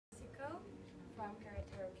from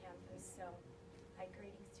Querétaro campus, so hi,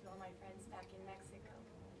 greetings to all my friends back in Mexico.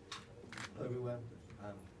 Hello everyone,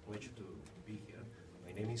 I'm pleasure to be here. My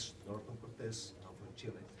name is Norton Cortez, I'm from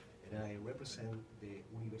Chile, and I represent the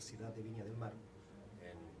Universidad de Viña del Mar,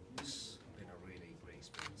 and it's been a really great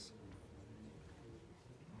experience.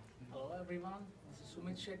 Hello everyone, this is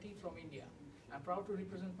Sumeet Shetty from India. I'm proud to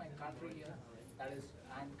represent my country here. That is,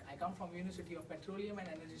 I come from University of Petroleum and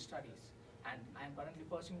Energy Studies, and I am currently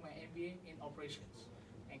pursuing my MBA in operations.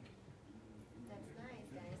 Thank you. That's nice,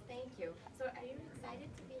 guys. Thank you. So, are you excited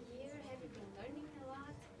to be here? Have you been learning a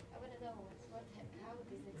lot? I want to know how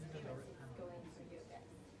this experience is going for you guys.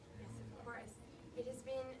 Yes, of course. It has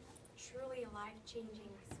been truly a life-changing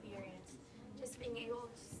experience. Just being able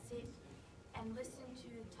to sit and listen to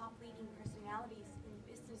the top leading personalities in the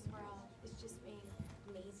business world is just been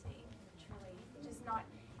amazing, truly. Just not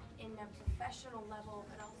in a professional level,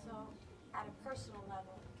 but also at a personal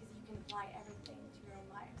level, because you can apply everything to your own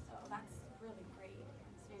life. So that's really great.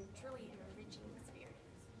 It's been truly an enriching experience.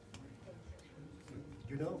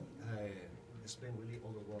 You know, it's been really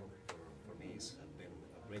overwhelming for me. It's been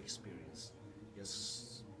a great experience.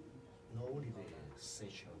 Just not only the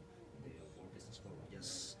session, the World Business Forum,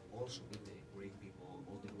 just also with the great people,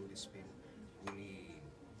 all the good. It's been really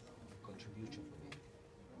contribution for me.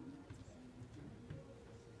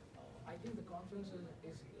 I think the conference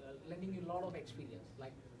is lending you a lot of experience,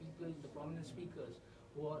 like people, the prominent speakers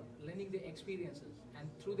who are lending their experiences, and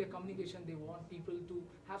through their communication they want people to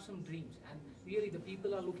have some dreams, and really the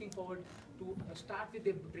people are looking forward to start with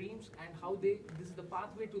their dreams and how this is the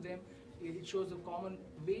pathway to them. It shows a common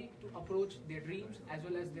way to approach their dreams as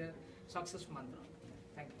well as their success mantra.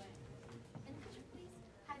 Thank you. And could you please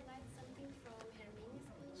highlight something from Hermine's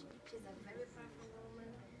speech? She's a very powerful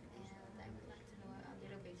woman, and I would like to know a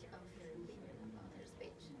little bit of your opinion about her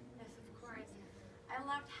speech. Yes, of course. I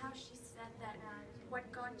loved how she said that what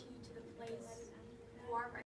got you to the